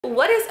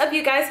What is up,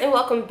 you guys, and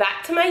welcome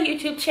back to my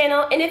YouTube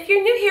channel. And if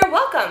you're new here,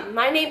 welcome.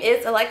 My name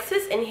is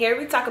Alexis, and here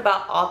we talk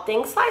about all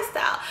things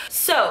lifestyle.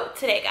 So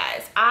today,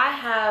 guys, I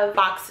have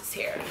boxes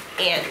here.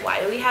 And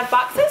why do we have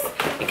boxes?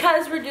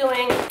 Because we're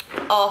doing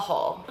a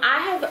haul. I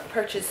have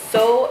purchased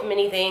so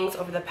many things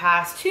over the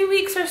past 2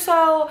 weeks or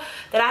so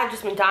that I have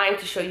just been dying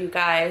to show you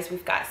guys.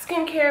 We've got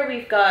skincare,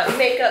 we've got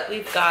makeup,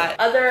 we've got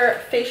other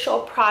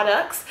facial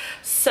products.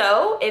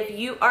 So if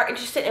you are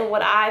interested in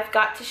what I've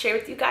got to share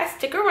with you guys,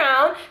 stick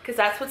around because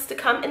that's what's to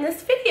come in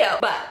this video.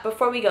 But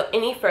before we go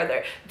any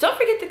further, don't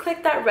forget to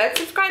click that red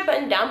subscribe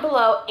button down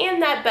below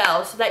and that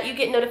bell so that you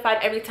get notified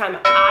every time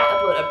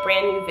I upload a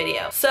brand new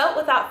video. So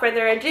without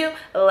further ado,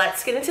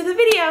 let's get into the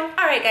video.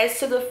 All right, guys,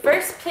 so the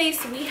first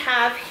place we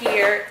have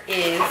here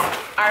is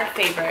our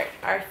favorite.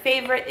 Our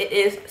favorite, it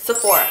is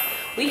Sephora.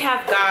 We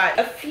have got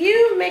a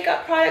few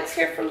makeup products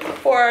here from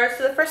Sephora.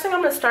 So the first thing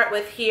I'm going to start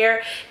with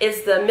here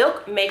is the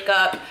Milk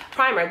Makeup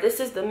Primer. This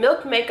is the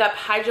Milk Makeup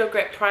Hydro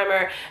Grip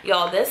Primer.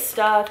 Y'all, this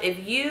stuff,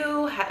 if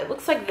you have, it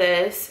looks like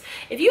this.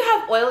 If you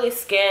have oily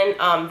skin,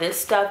 this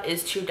stuff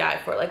is to die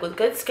for. Like with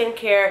good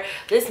skincare,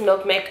 this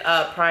Milk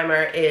Makeup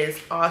Primer is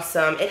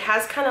awesome. It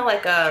has kind of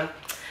like a,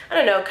 I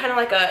don't know, kind of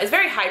like a, it's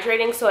very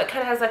hydrating, so it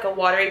kind of has like a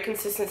watery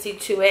consistency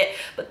to it,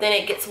 but then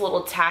it gets a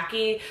little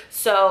tacky,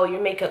 so your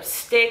makeup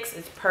sticks.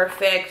 It's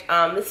perfect.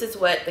 This is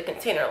what the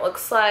container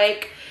looks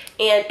like,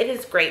 and it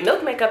is great.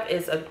 Milk Makeup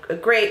is a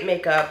great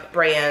makeup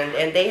brand,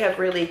 and they have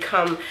really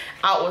come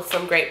out with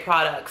some great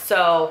products.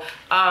 So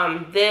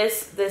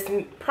this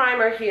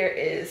primer here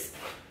is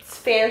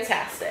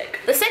fantastic.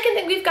 The second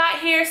thing we've got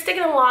here,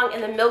 sticking along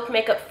in the Milk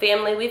Makeup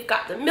family, we've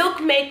got the Milk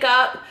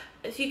Makeup.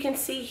 As you can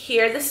see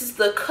here, this is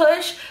the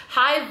Kush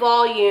High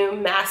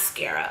Volume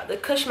Mascara. The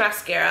Kush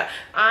Mascara.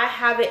 I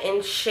have it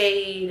in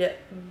shade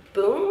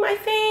Boom, I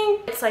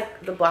think. It's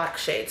like the black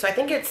shade. So I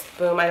think it's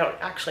Boom. I don't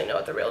actually know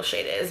what the real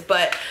shade is,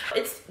 but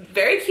it's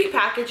very cute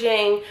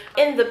packaging.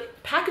 And the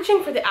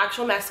packaging for the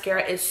actual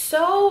mascara is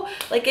so,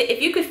 like,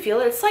 if you could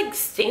feel it, it's like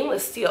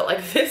stainless steel.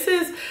 Like, this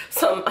is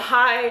some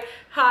high,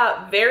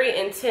 very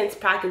intense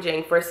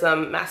packaging for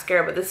some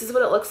mascara, but this is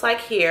what it looks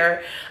like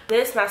here.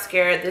 This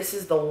mascara, this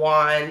is the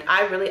wand.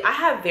 I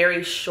have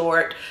very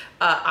short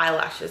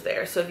eyelashes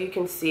there, so if you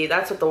can see,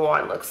 that's what the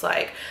wand looks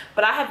like.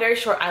 But I have very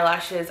short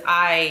eyelashes.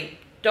 I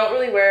don't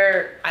really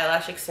wear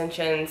eyelash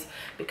extensions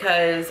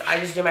because I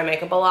just do my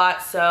makeup a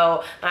lot,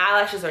 so my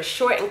eyelashes are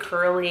short and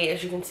curly.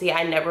 As you can see,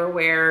 I never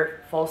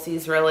wear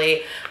falsies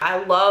really.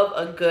 I love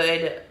a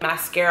good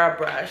mascara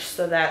brush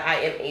so that I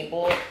am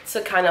able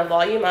to kind of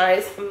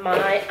volumize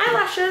my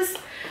eyelashes.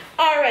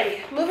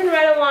 Alrighty, moving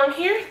right along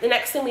here, the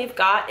next thing we've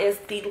got is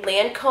the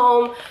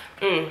Lancome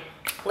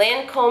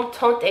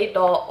Teinte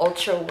Doll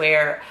Ultra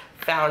Wear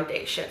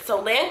Foundation.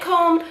 So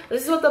Lancome,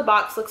 this is what the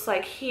box looks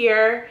like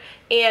here,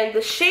 and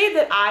the shade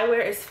that I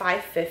wear is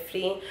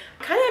 550,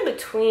 kind of in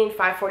between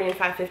 540 and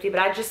 550, but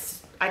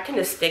I tend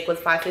to stick with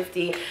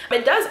 550.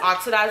 It does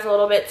oxidize a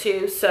little bit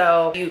too,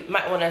 so you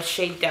might want to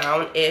shade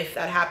down if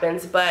that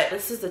happens. But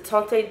this is the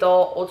Teinte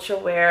Doll Ultra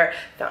Wear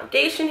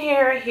Foundation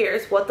here.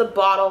 Here's what the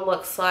bottle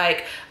looks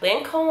like.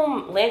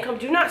 Lancome,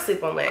 do not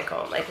sleep on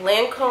Lancome. Like,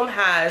 Lancome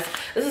has,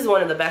 this is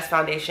one of the best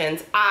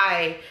foundations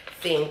I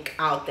think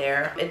out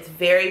there. It's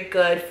very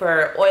good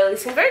for oily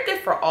skin, very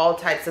good for all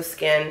types of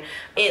skin.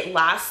 It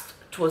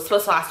was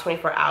supposed to last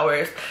 24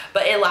 hours,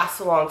 but it lasts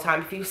a long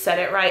time. If you set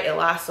it right, it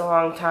lasts a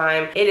long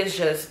time. It is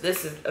just,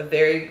 this is a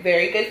very,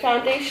 very good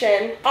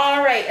foundation.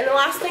 All right, and the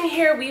last thing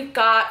here we've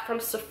got from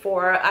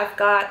Sephora, I've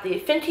got the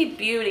Fenty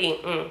Beauty,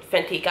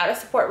 Fenty, gotta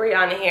support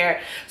Rihanna here.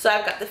 So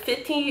I've got the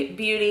Fenty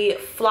Beauty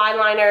Fly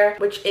Liner,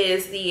 which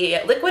is the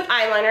liquid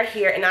eyeliner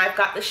here, and I've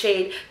got the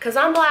shade Cause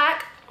I'm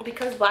Black,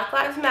 because Black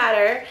Lives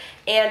Matter.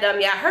 And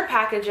yeah, her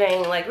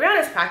packaging, like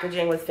Rihanna's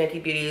packaging with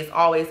Fenty Beauty, is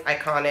always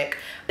iconic.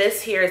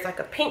 This here is like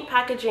a pink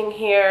packaging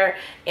here,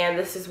 and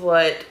this is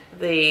what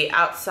the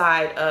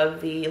outside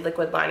of the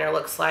liquid liner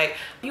looks like.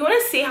 If you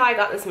want to see how I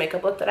got this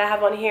makeup look that I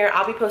have on here,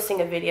 I'll be posting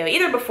a video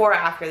either before or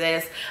after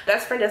this.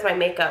 Best friend does my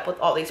makeup with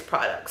all these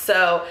products,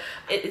 so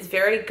it is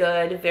very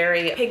good,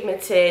 very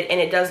pigmented,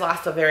 and it does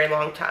last a very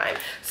long time.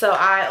 So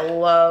I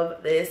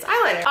love this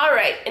eyeliner. All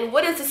right, and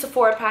what is the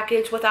Sephora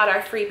package without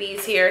our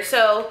freebies here?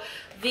 So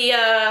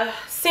the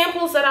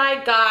samples that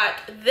I got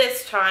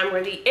this time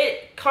were the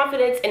It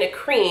Confidence in a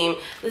Cream.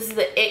 This is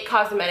the It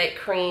Cosmetic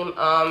Cream.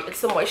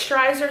 It's the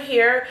moisturizer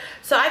here.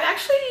 So I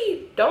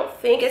actually don't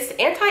think it's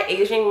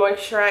anti-aging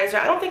moisturizer.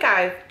 I don't think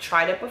I've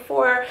tried it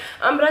before,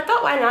 but I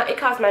thought, why not? It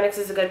Cosmetics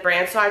is a good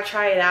brand, so I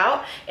try it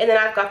out. And then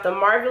I've got the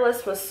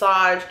Marvelous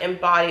Massage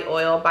and Body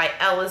Oil by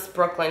Ellis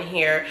Brooklyn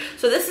here.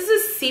 So this is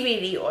a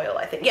CBD oil,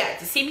 I think. Yeah,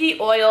 it's a CBD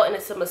oil, and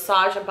it's a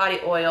massage and body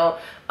oil.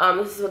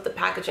 This is what the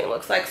packaging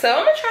looks like. So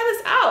I'm gonna try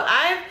this out.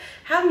 I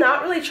have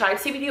not really tried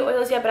CBD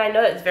oils yet, but I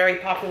know it's very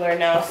popular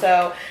now.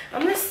 So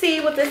I'm gonna see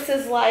what this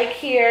is like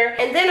here.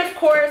 And then of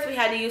course we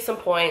had to use some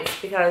points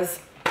because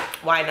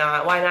why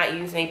not? Why not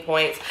use any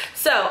points?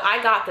 So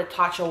I got the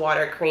Tatcha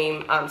Water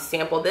Cream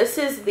sample. This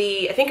is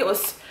the, I think it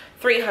was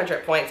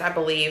 300 points, I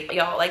believe.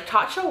 Y'all, like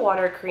Tatcha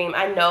water cream,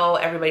 I know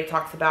everybody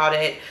talks about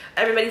it.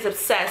 Everybody's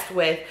obsessed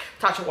with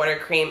Tatcha water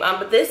cream.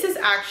 But this is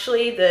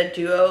actually the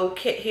duo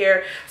kit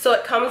here. So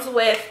it comes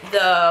with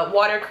the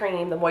water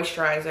cream, the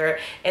moisturizer,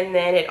 and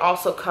then it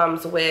also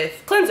comes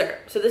with cleanser.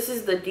 So this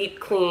is the deep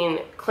clean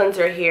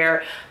cleanser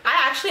here.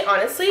 I actually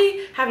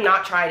honestly have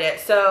not tried it.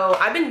 So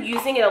I've been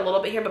using it a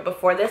little bit here, but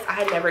before this I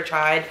had never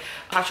tried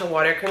Tatcha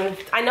water cream.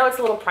 I know it's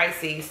a little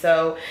pricey,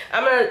 so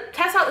I'm gonna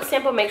test out the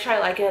sample, make sure I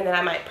like it, and then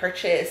I might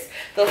purchase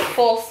the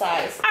full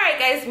size. All right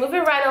guys,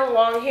 moving right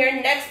along here.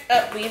 Next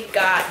up we've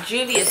got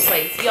Juvia's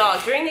Place. Y'all,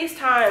 during these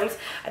times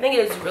I think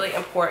it is really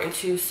important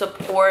to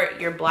support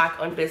your Black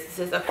owned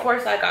businesses. Of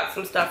course I got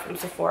some stuff from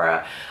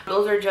Sephora.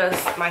 Those are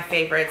just my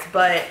favorites,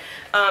 but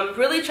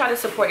really try to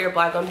support your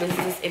Black owned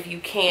businesses if you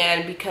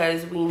can,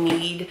 because we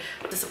need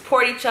to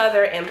support each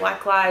other, and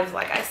Black lives,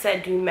 like I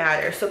said, do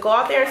matter. So go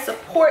out there and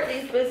support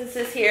these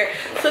businesses here.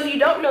 So if you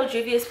don't know,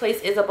 Juvia's Place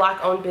is a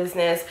Black owned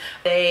business.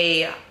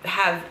 They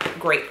have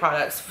great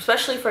products,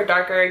 especially for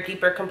darker,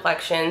 deeper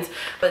complexions,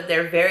 but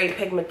they're very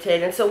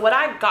pigmented. And so what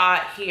I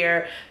got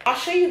here, I'll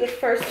show you the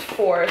first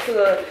four.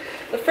 So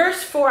the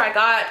first four I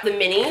got the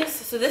minis.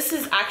 So this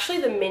is actually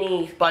the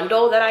mini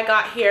bundle that I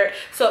got here.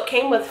 So it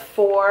came with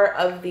 4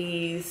 of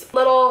these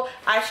little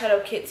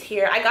eyeshadow kits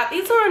here. I got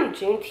these on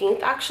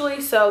Juneteenth actually.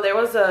 So there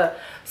was a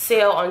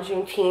sale on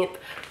Juneteenth.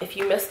 If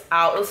you missed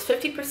out, it was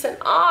 50%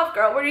 off,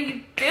 girl. What are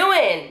you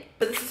doing?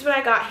 But this is what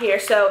I got here.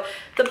 So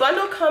the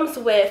bundle comes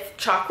with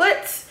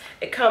chocolates.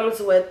 It comes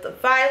with the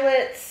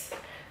violets,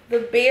 the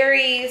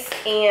berries,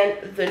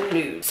 and the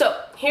nude. So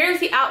here's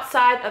the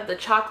outside of the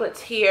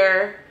chocolates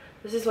here.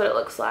 This is what it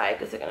looks like.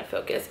 Is it gonna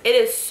focus? It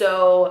is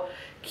so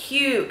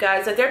cute,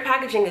 guys. Like, their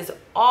packaging is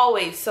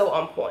always so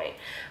on point.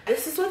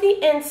 This is what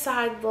the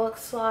inside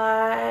looks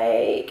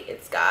like.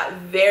 It's got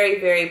very,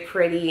 very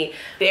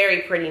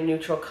pretty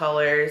neutral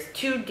colors.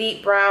 2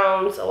 deep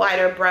browns, a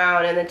lighter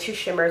brown, and then 2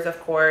 shimmers, of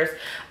course.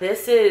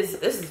 This is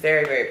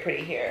very, very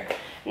pretty here.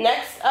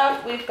 Next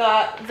up, we've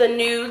got the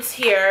nudes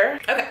here.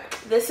 Okay,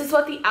 this is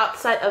what the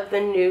outside of the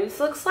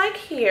nudes looks like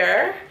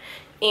here.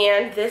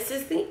 And this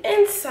is the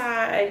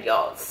inside,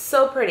 y'all.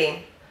 So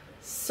pretty.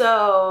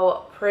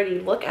 So pretty.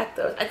 Look at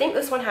those. I think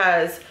this one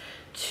has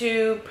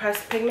 2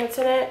 pressed pigments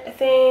in it, I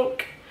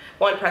think.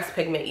 1 pressed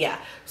pigment, yeah.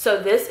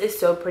 So this is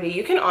so pretty.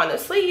 You can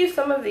honestly use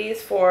some of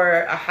these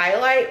for a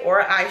highlight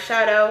or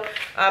eyeshadow.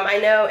 I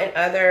know in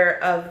other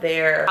of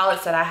their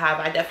palettes that I have,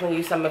 I definitely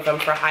use some of them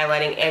for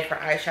highlighting and for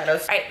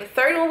eyeshadows. All right, the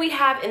third one we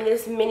have in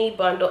this mini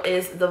bundle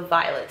is the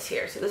violets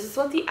here. So this is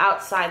what the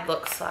outside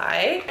looks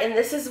like. And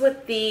this is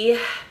what the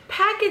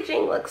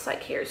packaging looks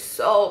like here.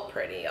 So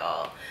pretty,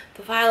 y'all.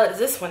 The violets,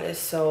 this one is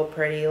so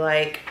pretty.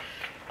 Like,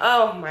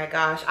 oh my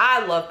gosh,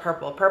 I love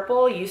purple.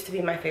 Purple used to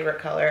be my favorite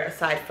color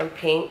aside from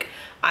pink.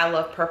 I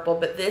love purple,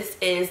 but this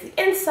is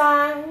the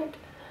inside.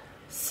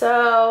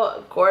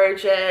 So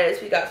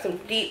gorgeous. We got some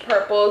deep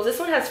purples. This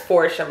one has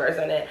 4 shimmers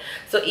in it.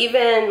 So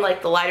even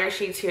like the lighter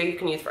shades here you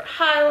can use for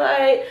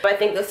highlight. I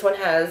think this one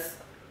has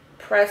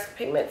pressed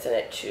pigments in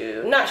it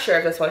too. Not sure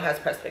if this one has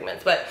pressed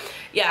pigments, but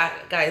yeah,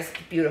 guys,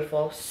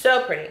 beautiful.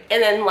 So pretty.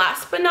 And then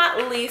last but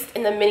not least,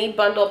 in the mini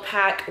bundle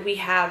pack, we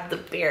have the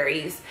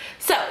berries.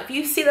 So if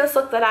you see this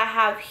look that I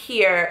have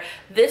here,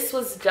 this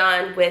was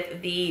done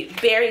with the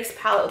berries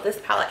palette, with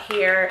this palette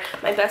here.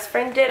 My best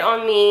friend did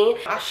on me.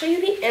 I'll show you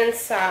the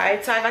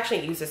inside. So I've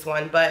actually used this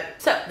one, but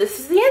so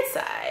this is the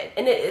inside,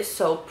 and it is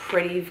so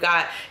pretty. You've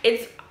got,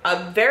 it's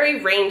a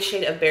very range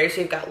shade of berries. So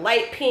you've got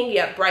light pink,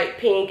 you have bright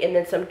pink, and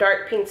then some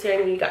dark pinks here,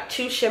 and then you got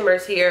 2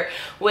 shimmers here,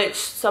 which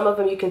some of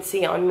them you can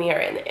see on me are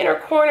in the inner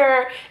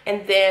corner,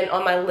 and then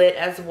on my lid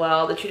as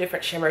well, the 2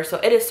 different shimmers. So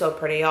it is so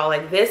pretty, y'all.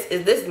 Like, this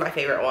is my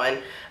favorite one.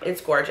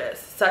 It's gorgeous.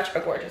 Such a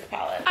gorgeous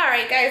palette. All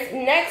right, guys,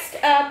 next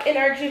up in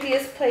our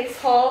Juvia's Place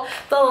haul,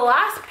 the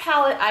last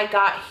palette I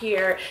got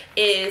here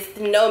is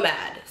the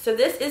Nomad. So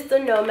this is the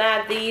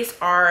Nomad. These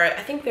are,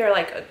 I think they're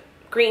like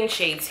green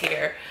shades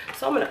here.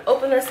 So I'm gonna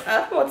open this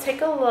up and we'll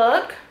take a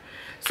look.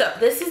 So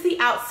this is the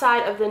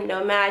outside of the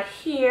Nomad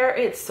here.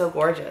 It's so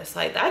gorgeous.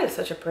 Like, that is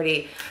such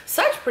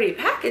pretty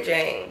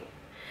packaging.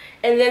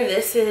 And then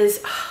this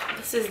is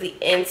the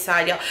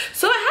inside, y'all.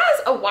 So it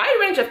has a wide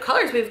range of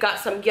colors. We've got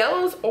some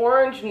yellows,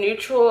 orange,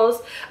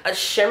 neutrals, a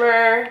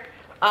shimmer.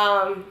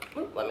 Let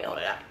me hold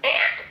it up.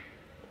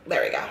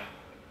 There we go.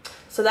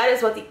 So that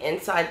is what the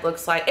inside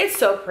looks like. It's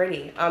so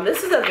pretty.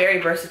 This is a very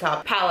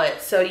versatile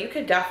palette, so you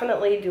could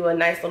definitely do a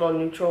nice little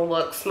neutral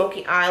look,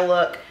 smoky eye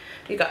look.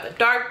 You got the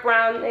dark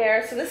brown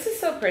there. So this is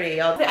so pretty,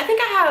 y'all. I think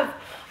I have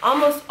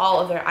almost all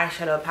of their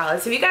eyeshadow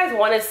palettes. If you guys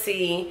want to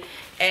see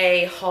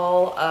a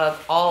haul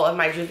of all of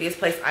my Juvia's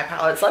Place eye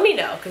palettes, let me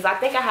know, because I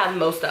think I have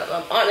most of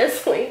them.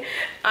 Honestly,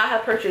 I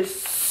have purchased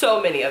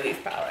so many of these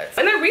palettes,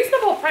 and they're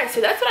reasonable price. So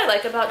that's what I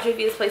like about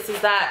Juvia's Place,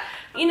 is that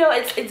you know,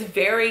 it's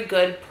very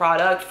good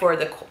product for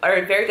the,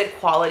 or very good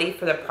quality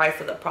for the price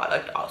of the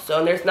product also.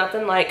 And there's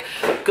nothing like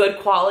good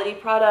quality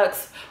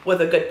products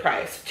with a good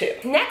price too.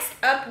 Next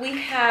up, we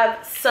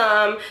have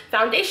some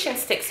foundation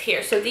sticks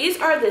here. So these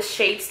are the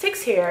shade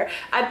sticks here.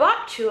 I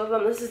bought 2 of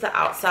them. This is the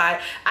outside.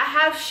 I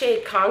have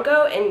shade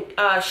Congo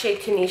and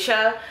shade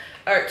Tunisia.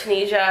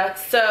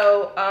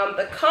 So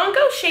the Congo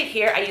shade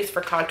here I use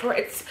for contour.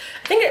 I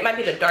think it might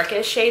be the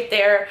darkest shade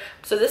there.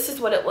 So this is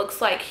what it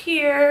looks like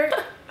here.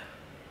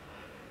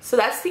 So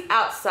that's the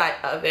outside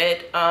of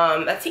it.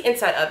 That's the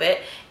inside of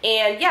it.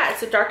 And yeah,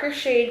 it's a darker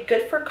shade,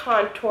 good for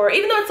contour.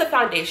 Even though it's a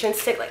foundation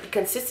stick, like the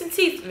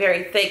consistency is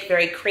very thick,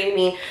 very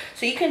creamy.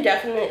 So you can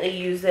definitely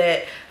use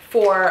it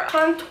for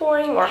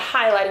contouring or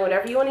highlighting,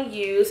 whatever you want to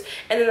use.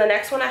 And then the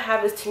next one I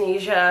have is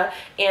Tunisia,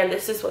 and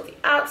this is what the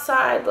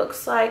outside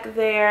looks like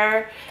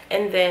there.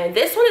 And then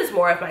this one is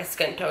more of my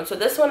skin tone, so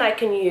this one I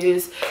can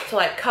use to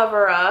like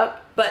cover up.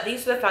 But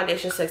these are the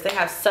foundation sticks. They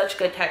have such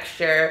good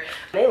texture.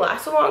 They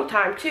last a long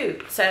time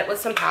too. Set it with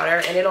some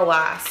powder and it'll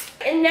last.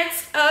 And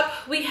next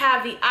up, we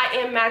have the I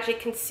Am Magic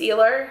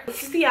Concealer.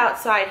 This is the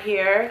outside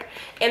here.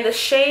 And the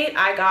shade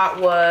I got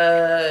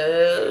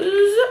was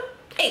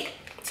 8.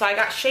 So I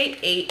got shade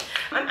 8.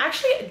 I'm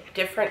actually a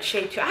different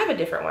shade too. I have a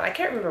different one. I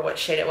can't remember what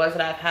shade it was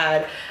that I've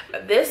had.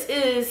 This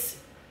is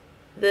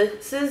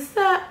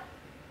the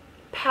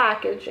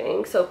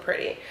packaging. So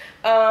pretty.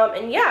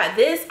 And yeah,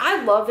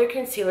 I love their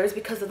concealers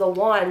because of the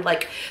wand.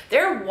 Like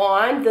their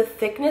wand, the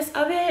thickness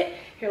of it.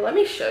 Here, let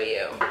me show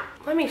you.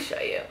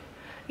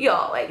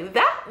 Y'all, like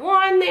that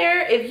wand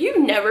there, if you've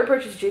never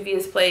purchased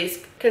Juvia's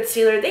Place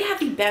concealer, they have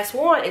the best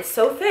wand. It's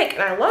so thick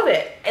and I love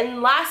it.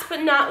 And last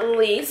but not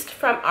least,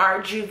 from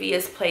our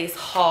Juvia's Place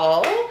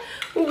haul,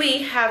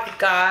 we have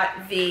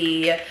got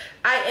the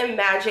I Am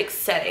Magic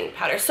setting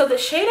powder. So the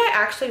shade I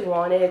actually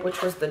wanted,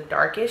 which was the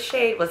darkest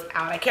shade, was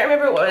out. I can't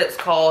remember what it's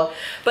called,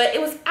 but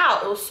it was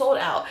out. It was sold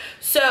out.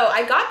 So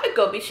I got the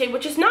Gobi shade,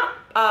 which is not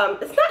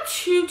it's not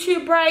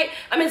too bright.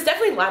 I mean, it's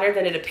definitely lighter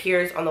than it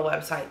appears on the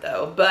website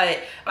though, but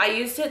I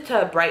used it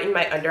to brighten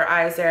my under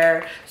eyes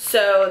there.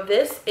 So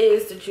this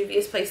is the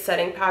Juvia's Place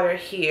setting powder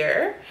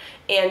here,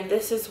 and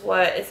this is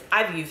what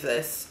I've used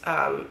this,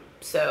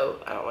 so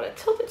I don't want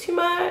to tilt it too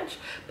much,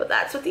 but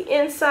that's what the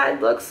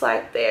inside looks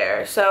like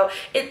there. So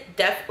it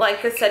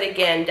like I said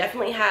again,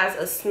 definitely has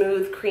a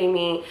smooth,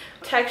 creamy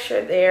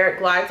texture there. It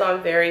glides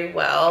on very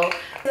well.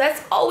 So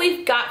that's all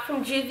we've got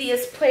from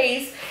Juvia's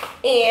Place.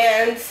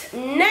 And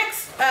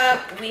next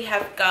up, we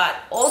have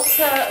got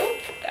Ulta.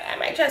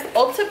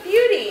 Ulta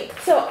Beauty.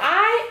 So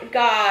I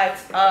got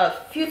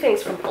a few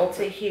things from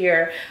Ulta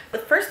here. The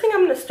first thing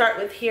I'm going to start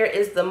with here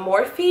is the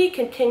Morphe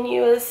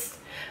Continuous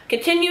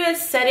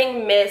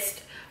Setting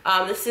Mist.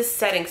 This is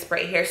setting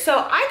spray here. So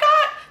I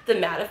got the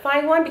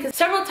mattifying one because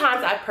several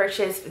times I've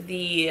purchased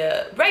the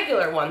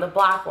regular one, the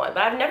black one,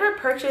 but I've never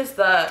purchased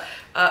the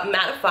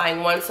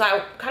mattifying one. So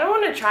I kind of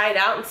want to try it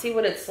out and see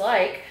what it's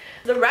like.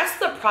 The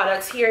rest of the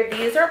products here,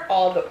 these are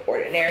all the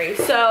Ordinary.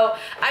 So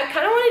I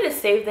kind of wanted to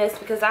save this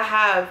because I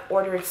have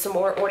ordered some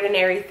more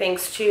Ordinary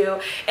things too.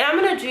 And I'm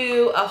going to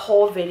do a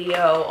whole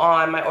video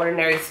on my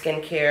Ordinary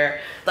skincare.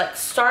 Like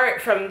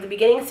start from the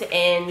beginning to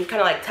end,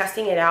 kind of like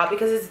testing it out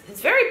because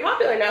it's very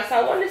popular now. So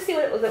I wanted to see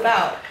what it was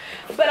about.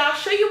 But I'll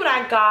show you what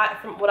I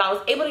got from what I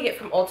was able to get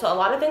from Ulta. A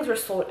lot of things were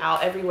sold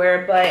out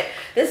everywhere, but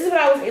this is what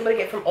I was able to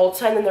get from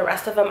Ulta, and then the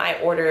rest of them I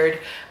ordered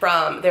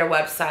from their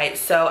website.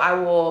 So I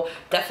will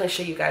definitely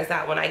show you guys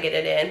that when I get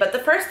it in. But the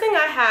first thing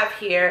I have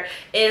here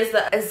is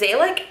the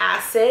azelaic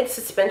acid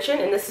suspension,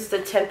 and this is the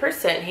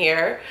 10%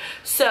 here.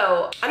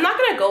 So I'm not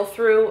going to go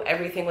through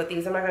everything with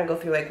these. I'm not going to go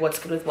through like what's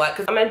good with what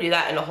because I'm going to do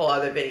that in a whole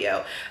other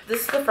video.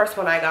 This is the first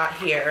one I got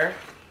here.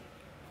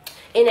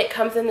 And it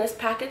comes in this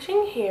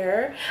packaging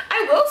here.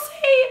 I will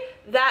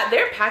say that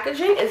their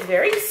packaging is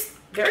very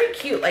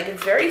cute. Like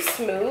it's very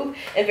smooth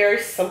and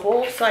very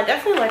simple. So I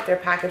definitely like their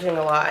packaging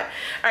a lot.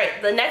 All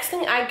right, the next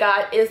thing I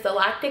got is the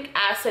lactic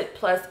acid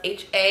plus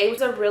HA, which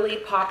is a really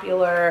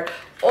popular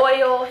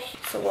oil.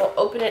 So we'll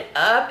open it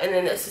up, and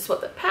then this is what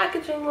the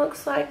packaging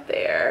looks like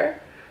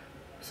there.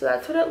 So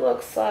that's what it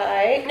looks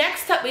like.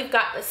 Next up, we've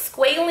got the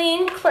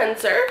squalene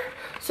cleanser.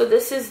 So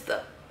this is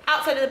the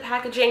outside of the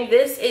packaging.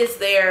 This is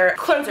their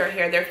cleanser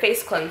here, their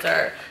face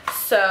cleanser.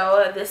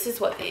 So this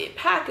is what the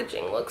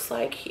packaging looks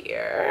like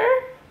here.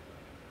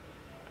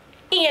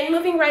 And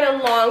moving right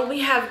along,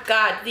 we have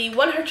got the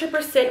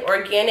 100%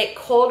 organic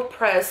cold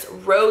press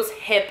rose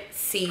hip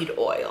seed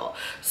oil.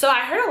 So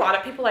I heard a lot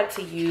of people like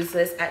to use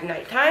this at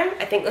nighttime.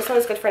 I think this one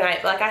is good for night,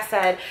 but like I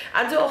said,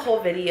 I'll do a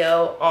whole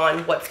video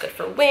on what's good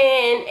for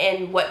when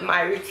and what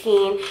my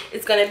routine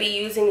is going to be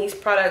using these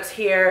products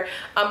here.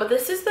 But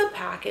this is the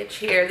package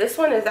here. This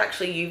one is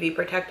actually UV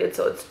protected,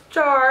 so it's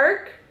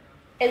dark.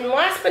 And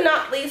last but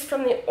not least,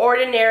 from the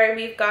Ordinary,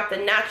 we've got the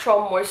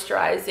Natural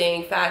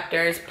Moisturizing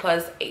Factors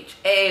plus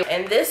HA.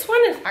 And this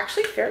one is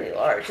actually fairly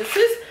large. This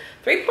is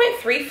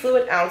 3.3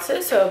 fluid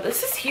ounces, so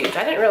this is huge.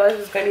 I didn't realize it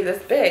was gonna be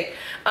this big.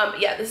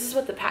 Yeah, this is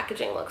what the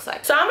packaging looks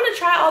like. So I'm gonna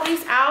try all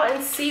these out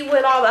and see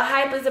what all the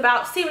hype is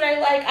about, see what I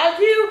like. I'll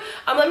do,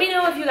 let me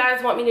know if you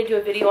guys want me to do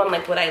a video on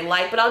like what I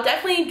like, but I'll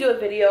definitely do a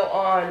video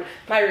on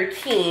my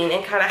routine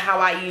and kind of how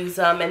I use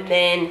them, and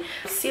then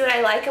see what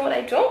I like and what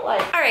I don't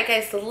like. All right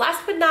guys, so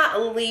last but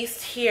not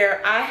least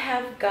here, I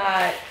have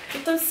got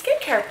some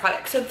skincare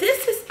products. So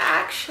this is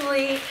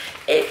actually,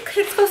 it's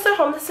close to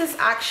home. This is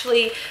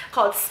actually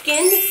called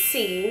Skin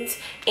Seeds,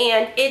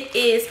 and it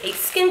is a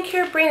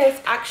skincare brand.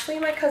 It's actually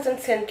my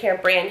cousin's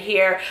skincare brand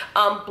here,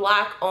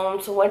 black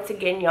owned. So once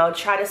again, y'all,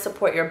 try to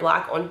support your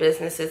black owned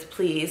businesses,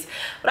 please.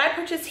 What I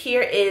purchased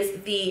here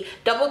is the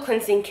double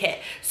cleansing kit.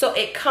 So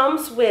it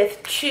comes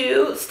with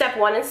step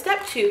 1 and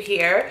step 2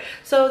 here.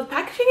 So the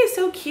packaging is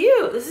so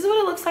cute. This is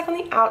what it looks like on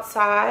the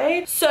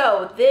outside.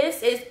 So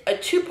this is a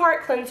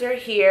 2-part cleanser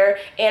here,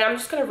 and I'm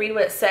just gonna read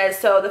what it says.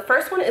 So the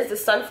first one is the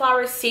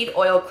sunflower seed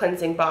oil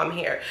cleansing balm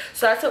here.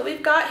 So that's what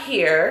we've got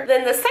here.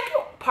 Then the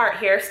second part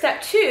here,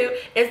 step 2,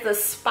 is the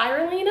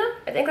spirulina,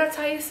 I think that's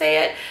how you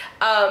say it,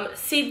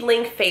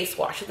 seedling face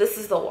wash. So this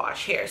is the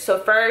wash here. So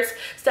first,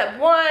 step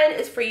 1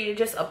 is for you to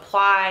just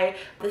apply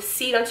the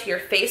seed onto your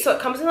face. So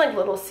it comes in like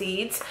little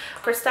seeds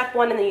for step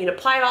 1, and then you'd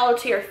apply it all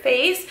to your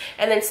face.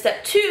 And then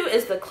step 2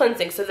 is the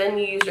cleansing. So then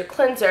you use your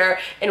cleanser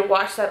and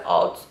wash that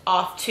all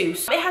off too.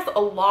 So it has a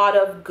lot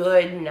of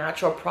good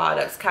natural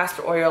products: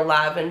 castor oil,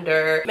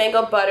 lavender,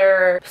 mango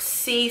butter,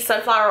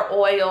 sunflower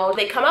oil.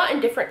 They come out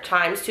in different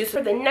times too. So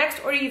for the next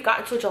order, you've got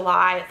until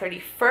July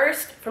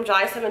 31st, from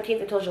July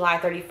 17th until July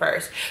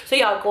 31st. So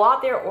y'all go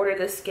out there, order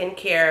this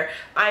skincare.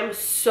 I'm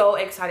so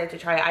excited to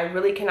try it. I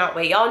really cannot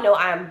wait. Y'all know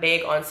I am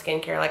big on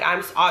skincare. Like,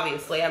 I'm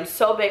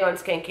so big on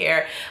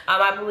skincare.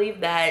 I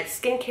believe that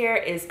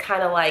skincare is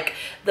kind of like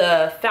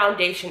the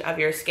foundation of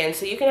your skin.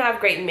 So you can have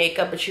great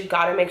makeup, but you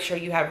gotta make sure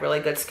you have really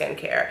good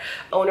skincare.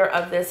 Owner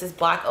of this is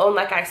black owned.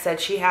 Like I said,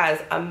 she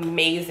has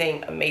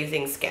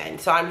amazing skin.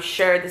 So I'm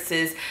sure this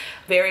is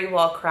very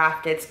well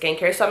crafted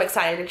skincare, so I'm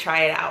excited to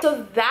try it out.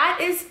 So that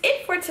is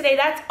it for today.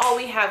 That's all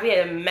we have. We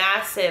had a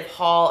massive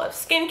haul of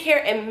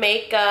skincare and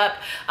makeup.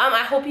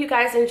 I hope you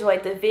guys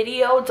enjoyed the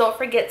video. Don't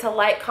forget to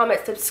like,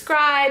 comment,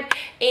 subscribe,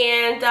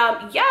 and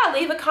yeah,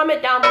 leave a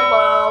comment down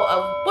below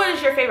of what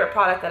is your favorite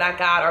product that I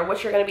got, or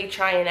what you're going to be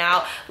trying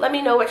out. Let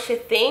me know what you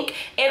think.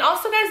 And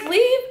also guys,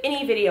 leave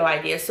any video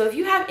ideas. So if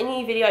you have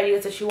any video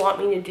ideas that you want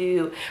me to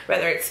do,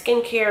 whether it's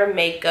skincare,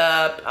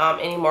 makeup,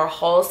 any more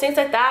hauls, things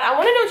like that, I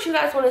want to know what you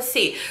guys want to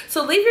see.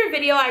 So leave your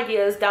video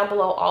ideas down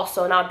below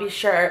also, and I'll be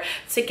sure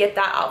to get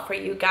that out for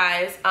you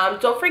guys.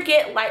 Don't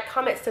forget, like,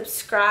 comment,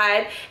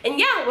 subscribe, and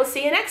yeah, we'll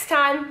see you next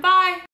time. Bye.